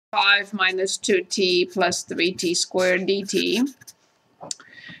5 minus 2t plus 3t squared dt.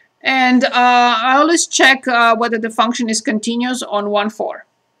 And I always check whether the function is continuous on 1,4.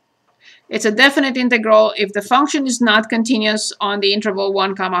 It's a definite integral. If the function is not continuous on the interval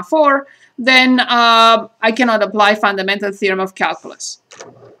 1, 4, then I cannot apply fundamental theorem of calculus.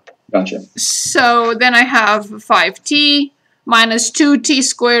 Gotcha. So then I have 5t minus 2t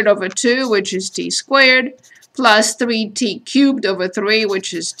squared over 2, which is t squared, plus 3t cubed over 3,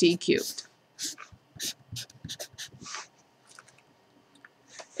 which is t cubed.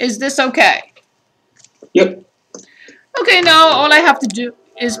 Is this okay? Yep. Okay, now all I have to do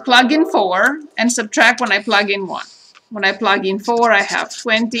is plug in 4 and subtract when I plug in 1. When I plug in 4, I have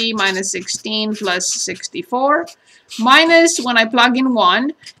 20 minus 16 plus 64, minus when I plug in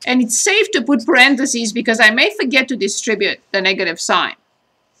 1, and it's safe to put parentheses because I may forget to distribute the negative sign.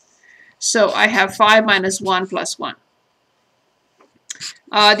 So I have 5 minus 1 plus 1.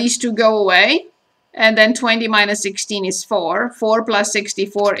 These two go away, and then 20 minus 16 is 4. 4 plus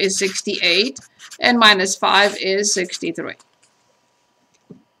 64 is 68, and minus 5 is 63.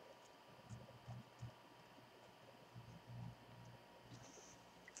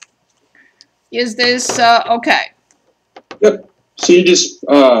 Is this okay? Yep. So you just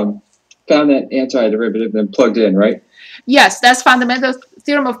found that antiderivative and plugged in, right? Yes, that's fundamental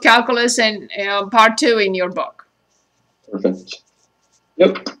theorem of calculus in part 2 in your book. Perfect.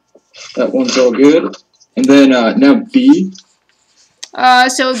 Yep. That one's all good. And then now B.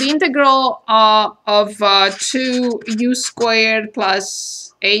 So the integral of 2u squared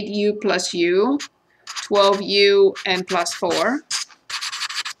plus 8u plus u, 12u, and plus 4.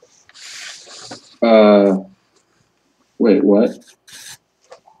 Wait, what?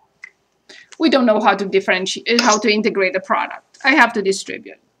 We don't know how to differentiate, how to integrate a product. I have to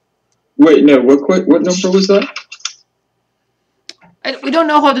distribute. Wait, no, what number was that? We don't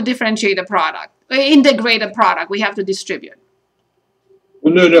know how to differentiate a product. Integrate a product. We have to distribute.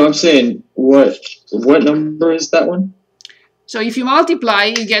 Well, no, I'm saying what number is that one? So if you multiply,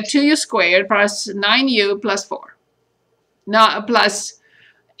 you get 2u squared plus 9u plus 4. No, plus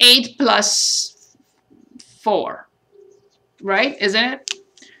 8 plus 4. Right? Isn't it?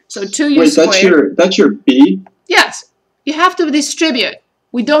 So 2u squared. That's your B? Yes. You have to distribute.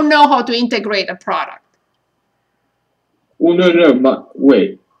 We don't know how to integrate a product. Well, no,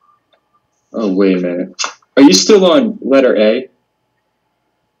 wait. Oh, wait a minute. Are you still on letter A?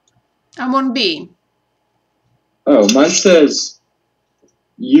 I'm on B. Oh, mine says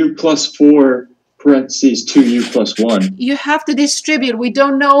u plus 4 parentheses 2u plus 1. You have to distribute. We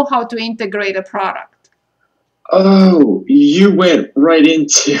don't know how to integrate a product. Oh, you went right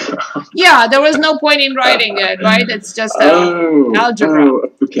into... Yeah, there was no point in writing it, right? It's just algebra.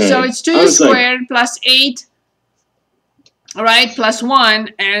 Oh, okay. So it's 2u squared plus 8, right, plus 1,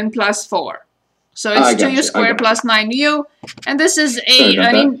 and plus 4. So it's 2u squared plus 9u, and this is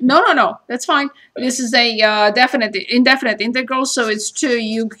no, that's fine. This is a indefinite integral, so it's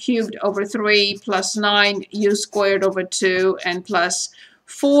 2u cubed over 3 plus 9u squared over 2, and plus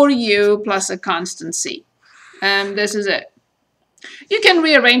 4u plus a constant c. And this is it. You can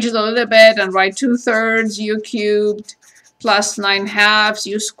rearrange it a little bit and write 2/3 u cubed plus 9/2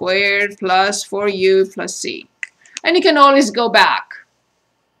 u squared plus 4u plus c. And you can always go back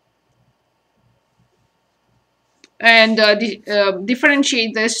and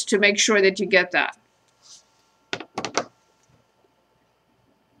differentiate this to make sure that you get that.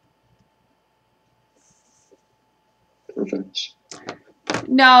 Perfect.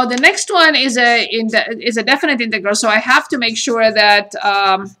 Now the next one is a definite integral, so I have to make sure that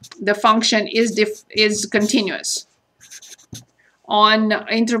the function is continuous on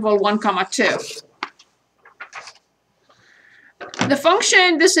interval 1, 2. The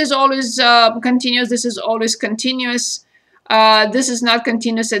function, this is always continuous, this is always continuous. This is not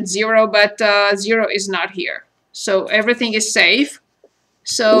continuous at 0, but 0 is not here. So everything is safe.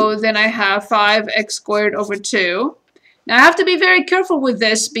 So then I have 5x squared over 2. Now I have to be very careful with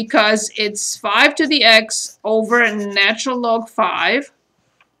this because it's 5 to the x over natural log 5.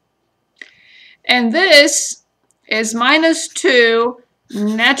 And this is minus 2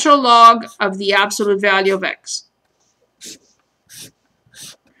 natural log of the absolute value of x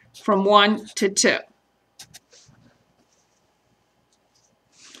from 1 to 2.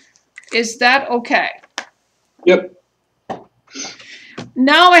 Is that okay? Yep.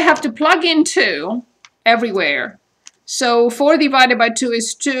 Now I have to plug in 2 everywhere. So 4 divided by 2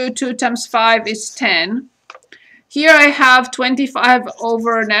 is 2. 2 times 5 is 10. Here I have 25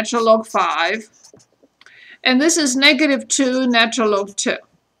 over natural log 5. And this is negative 2 natural log 2.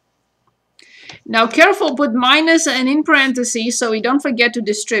 Now careful, put minus and in parentheses so we don't forget to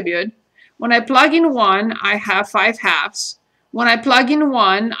distribute. When I plug in 1, I have 5 halves. When I plug in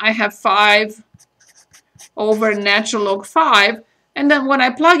 1, I have 5 over natural log 5. And then when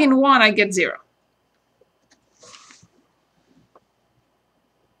I plug in 1, I get 0.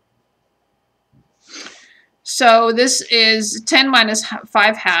 So this is 10 minus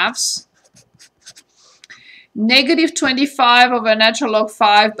 5 halves. Negative 25 over natural log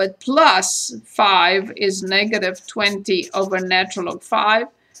 5, but plus 5 is negative 20 over natural log 5,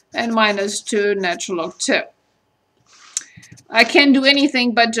 and minus 2 natural log 2. I can't do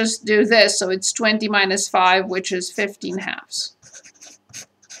anything but just do this, so it's 20 minus 5, which is 15 halves.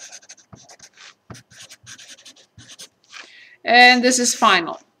 And this is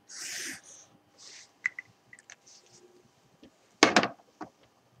final.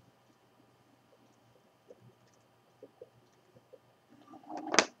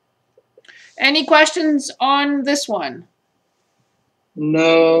 Any questions on this one?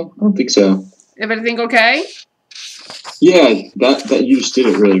 No, I don't think so. Everything okay? Yeah, that you just did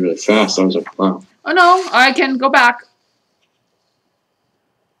it really, really fast. I was like, wow. Oh no, I can go back.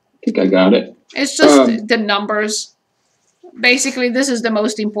 I think I got it. It's just the numbers. Basically, this is the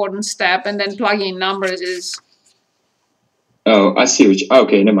most important step, and then plugging numbers is... Oh, I see what you...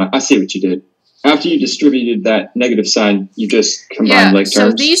 Okay, never mind. I see what you did. After you distributed that negative sign, you just combined like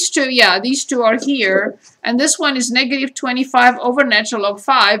terms. So these two are here, and this one is negative 25 over natural log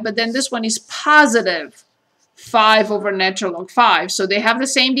 5, but then this one is positive 5 over natural log 5. So they have the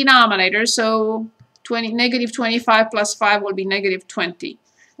same denominator, so negative 25 plus 5 will be negative 20.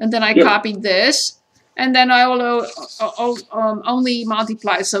 And then I copied this, and then I will only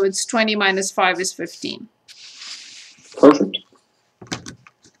multiply, so it's 20 minus 5 is 15. Perfect.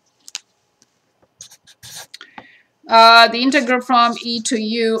 The integral from e to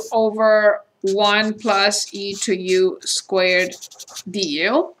u over 1 plus e to u squared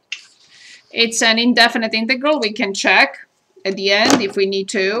du. It's an indefinite integral. We can check at the end if we need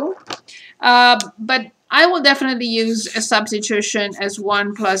to. But I will definitely use a substitution as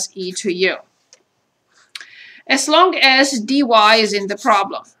 1 plus e to u. As long as dy is in the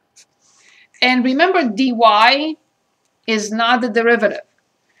problem. And remember, dy is not the derivative.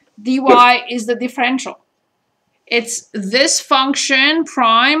 Dy is the differential. It's this function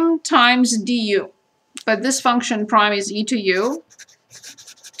prime times du. But this function prime is e to u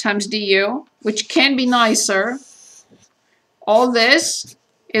times du, which can be nicer. All this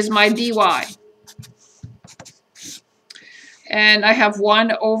is my dy. And I have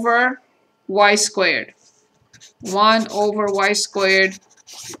 1 over y squared. 1 over y squared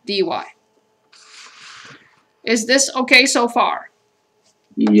dy. Is this okay so far?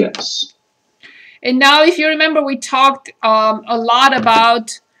 Yes. And now, if you remember, we talked a lot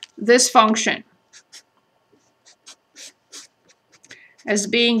about this function as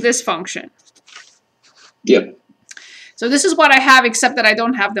being this function. Yep. So this is what I have, except that I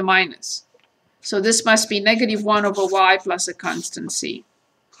don't have the minus. So this must be negative 1 over y plus a constant c.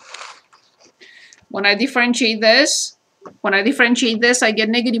 When I differentiate this, I get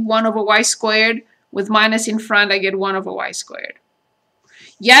negative 1 over y squared. With minus in front, I get 1 over y squared.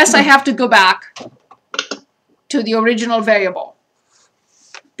 Yes, I have to go back to the original variable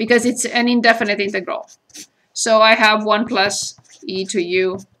because it's an indefinite integral. So I have 1 plus e to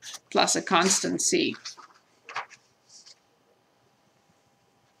u plus a constant c.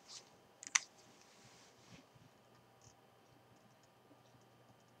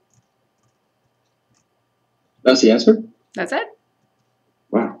 That's the answer? That's it.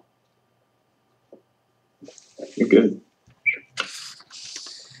 Wow. You're good.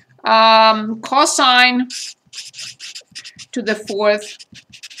 Cosine to the 4th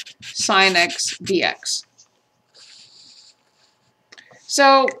sine x dx.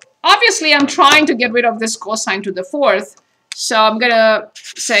 So obviously I'm trying to get rid of this cosine to the 4th. So I'm going to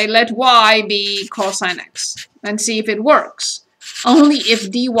say let y be cosine x and see if it works. Only if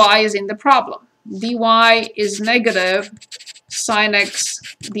dy is in the problem. Dy is negative sine x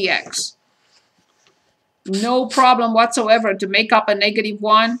dx. No problem whatsoever. To make up a negative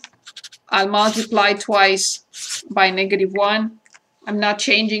 1, I'll multiply twice by negative 1. I'm not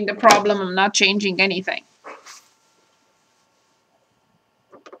changing the problem. I'm not changing anything.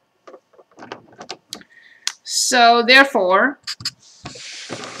 So therefore,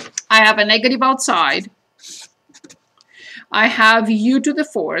 I have a negative outside. I have u to the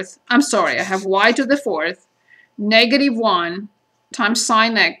 4th. I'm sorry, I have y to the 4th. Negative 1 times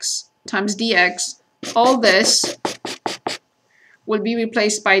sine x times dx. All this will be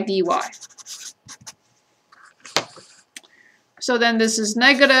replaced by dy. So then this is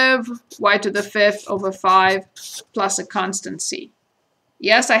negative y to the 5th over 5 plus a constant c.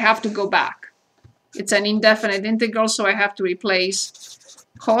 Yes, I have to go back. It's an indefinite integral, so I have to replace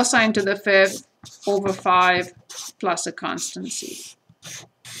cosine to the 5th over 5 plus a constant c.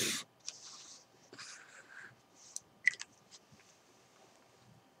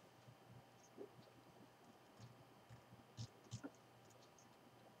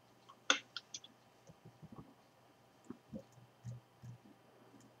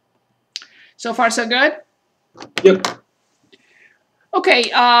 So far, so good? Yep. Okay,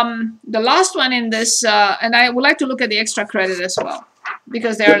 the last one in this, and I would like to look at the extra credit as well,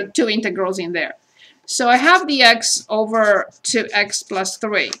 because there are two integrals in there. So I have dx over 2x plus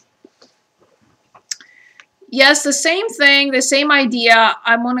 3. Yes, the same thing, the same idea.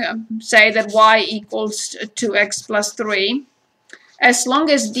 I'm going to say that y equals 2x plus 3, as long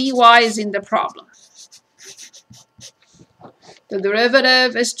as dy is in the problem. The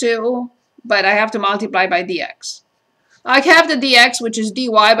derivative is 2. But I have to multiply by dx. I have the dx, which is dy,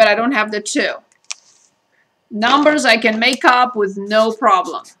 but I don't have the 2. Numbers I can make up with no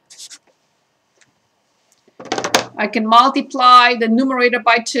problem. I can multiply the numerator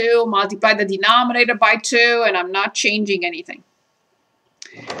by 2, multiply the denominator by 2, and I'm not changing anything.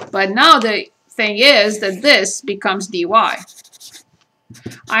 But now the thing is that this becomes dy.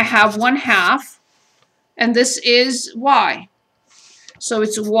 I have 1/2, and this is y. So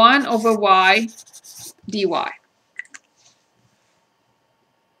it's 1 over y dy.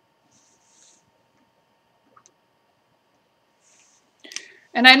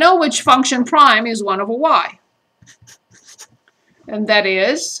 And I know which function prime is 1 over y. And that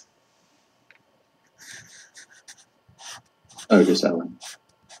is? Oh, just that one.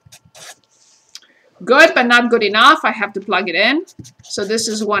 Good, but not good enough. I have to plug it in. So this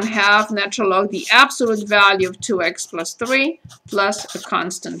is 1/2 natural log the absolute value of 2x plus 3 plus a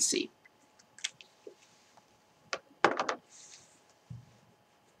constant c.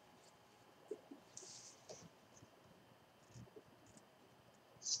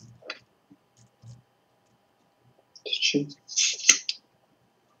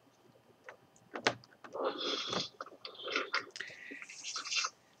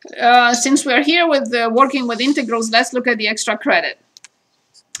 Since we're here with working with integrals, let's look at the extra credit.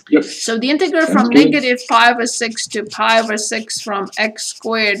 Yep. So the integral from negative pi over 6 to pi over 6 from x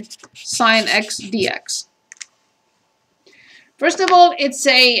squared sine x dx. First of all, it's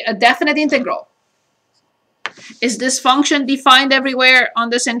a definite integral. Is this function defined everywhere on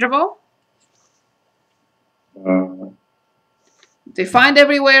this interval? Defined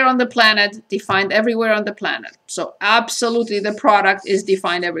everywhere on the planet, defined everywhere on the planet. So absolutely the product is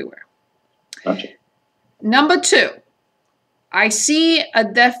defined everywhere. Gotcha. Number 2, I see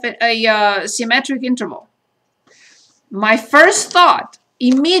a symmetric interval. My first thought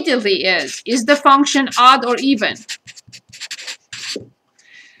immediately is the function odd or even?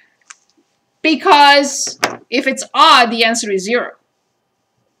 Because if it's odd, the answer is 0.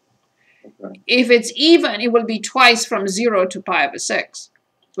 If it's even, it will be twice from 0 to pi over 6,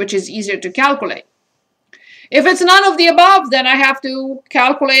 which is easier to calculate. If it's none of the above, then I have to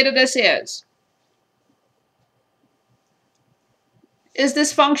calculate it as is. Is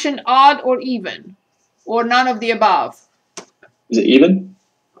this function odd or even? Or none of the above? Is it even?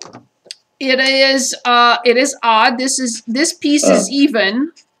 It is odd. This piece is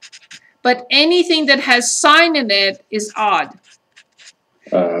even, but anything that has sign in it is odd.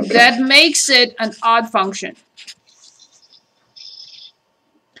 Okay. That makes it an odd function.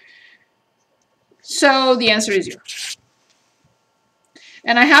 So the answer is 0.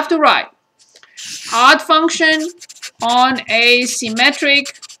 And I have to write odd function on a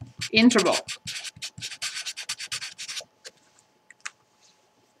symmetric interval.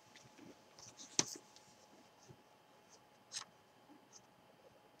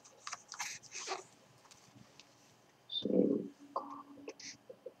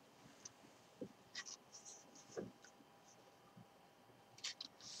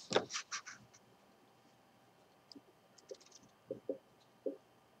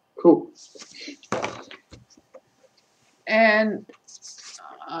 Cool. And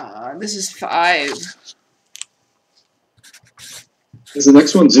this is 5. Is the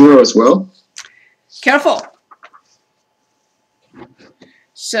next one 0 as well? Careful.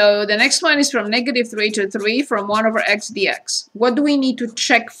 So the next one is from -3 to 3 from 1 over x dx. What do we need to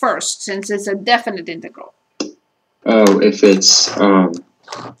check first, since it's a definite integral? Oh, if it's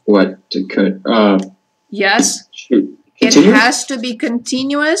what yes. It has to be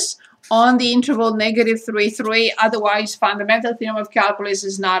continuous on the interval -3, 3. Otherwise, fundamental theorem of calculus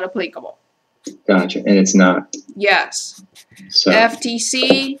is not applicable. Gotcha. And it's not. Yes. So.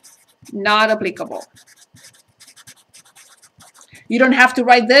 FTC, not applicable. You don't have to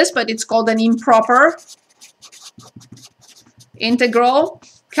write this, but it's called an improper integral,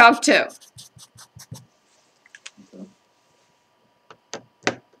 Calc 2.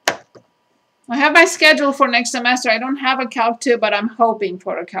 I have my schedule for next semester. I don't have a Calc 2, but I'm hoping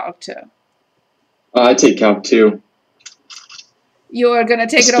for a Calc 2. I take Calc 2. You are going to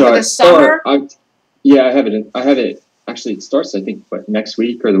take it over the summer? Yeah, I have it. Actually, it starts, I think, next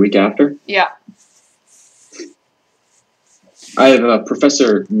week or the week after? Yeah. I have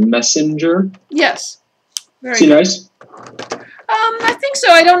Professor Messenger. Yes. Is he nice? I think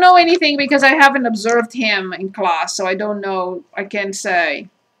so. I don't know anything because I haven't observed him in class, so I don't know. I can't say.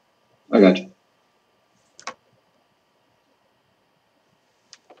 I got you.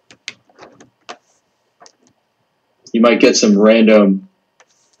 You might get some random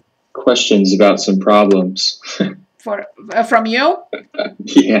questions about some problems. From you?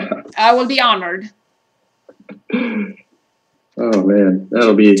 Yeah. I will be honored. Oh man,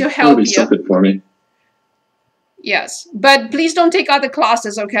 that'll be something for me. Yes, but please don't take other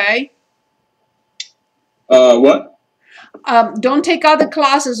classes, okay? What? Don't take other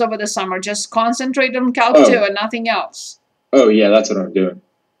classes over the summer. Just concentrate on Calc 2 and nothing else. Oh yeah, that's what I'm doing.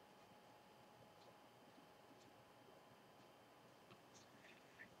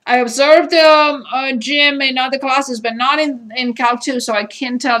 I observed Jim in other classes, but not in Calc 2, so I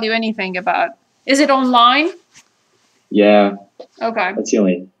can't tell you anything about. Is it online? Yeah. Okay. That's the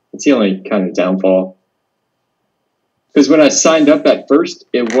only kind of downfall. Because when I signed up at first,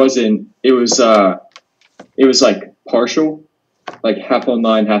 it was like partial, like half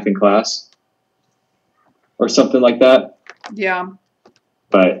online, half in class, or something like that. Yeah.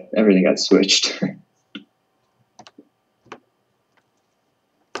 But everything got switched.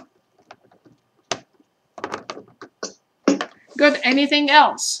 Good. Anything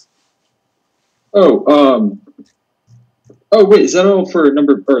else? Oh, wait, is that all for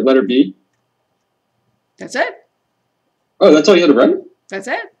letter B? That's it. Oh, that's all you had to write? That's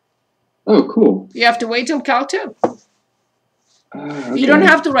it. Oh, cool. You have to wait till Calc 2. Okay. You don't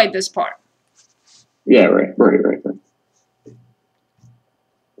have to write this part. Yeah, right.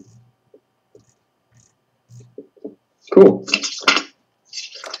 Cool.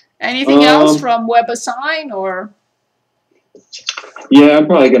 Anything else from WebAssign or? Yeah, I'm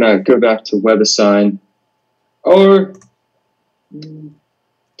probably going to go back to WebAssign. Or,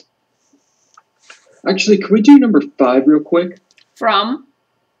 actually, can we do number 5 real quick? From?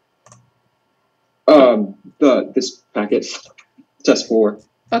 This packet, test 4.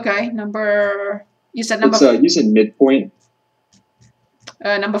 Okay, you said number. It's using midpoint.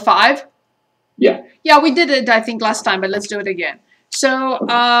 Number 5. Yeah. Yeah, we did it I think last time, but let's do it again. So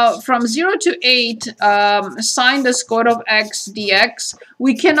from 0 to 8, sine the square of x dx.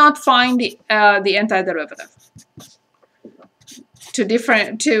 We cannot find the antiderivative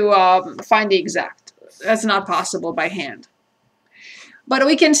to find the exact. That's not possible by hand. But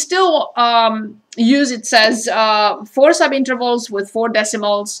we can still use, it says, 4 subintervals with 4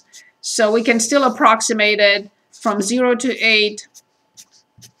 decimals. So we can still approximate it from 0 to 8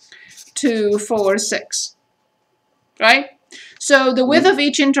 to 4, 6. Right? So the width of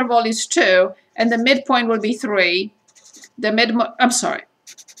each interval is 2, and the midpoint will be 3. The midpoint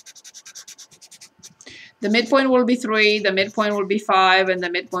will be 3, the midpoint will be 5, and the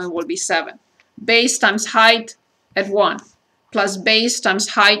midpoint will be 7. Base times height at 1, plus base times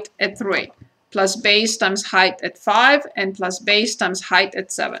height at 3, plus base times height at 5, and plus base times height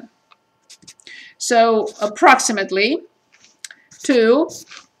at 7. So approximately 2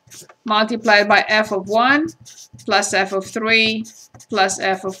 multiplied by f of 1 plus f of 3 plus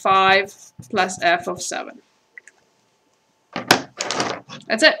f of 5 plus f of 7.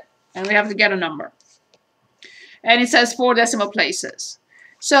 That's it. And we have to get a number. And it says 4 decimal places.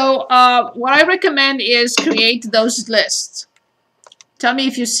 So what I recommend is create those lists. Tell me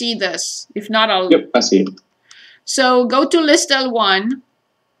if you see this. If not, I'll... Yep, I see it. So go to list L1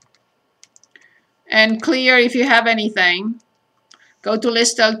 and clear if you have anything. Go to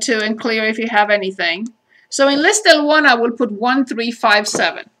list L2 and clear if you have anything. So in list L1, I will put 1, 3, 5,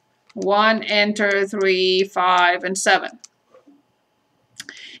 7. 1, enter, 3, 5, and 7.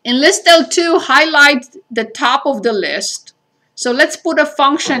 In list L2, highlight the top of the list. So let's put a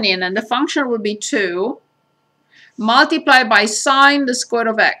function in, and the function will be 2 multiplied by sine the square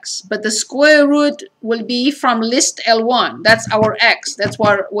of x. But the square root will be from list L1. That's our x. That's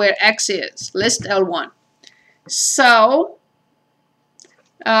where x is, list L1. So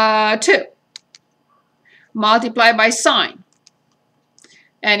 2 multiplied by sine.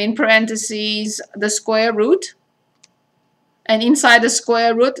 and in parentheses the square root, and inside the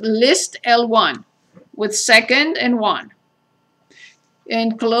square root list L1 with second and 1,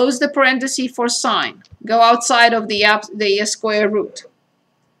 and close the parenthesis for sign. Go outside of the square root.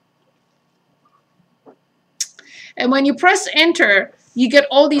 And when you press enter, you get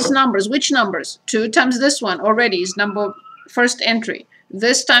all these numbers. Which numbers? 2 times this one already is first entry.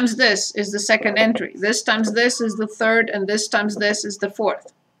 This times this is the second entry. This times this is the third, and this times this is the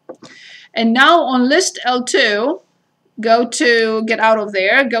fourth. And now on list L2, get out of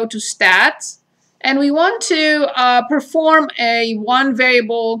there, go to stats, and we want to perform a one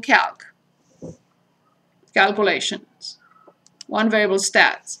variable calculations, one variable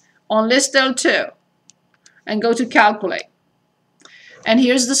stats on list L2, and go to calculate. And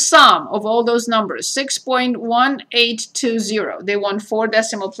here's the sum of all those numbers, 6.1820. They want 4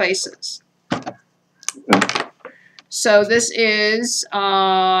 decimal places. So this is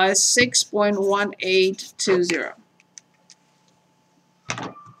 6.1820.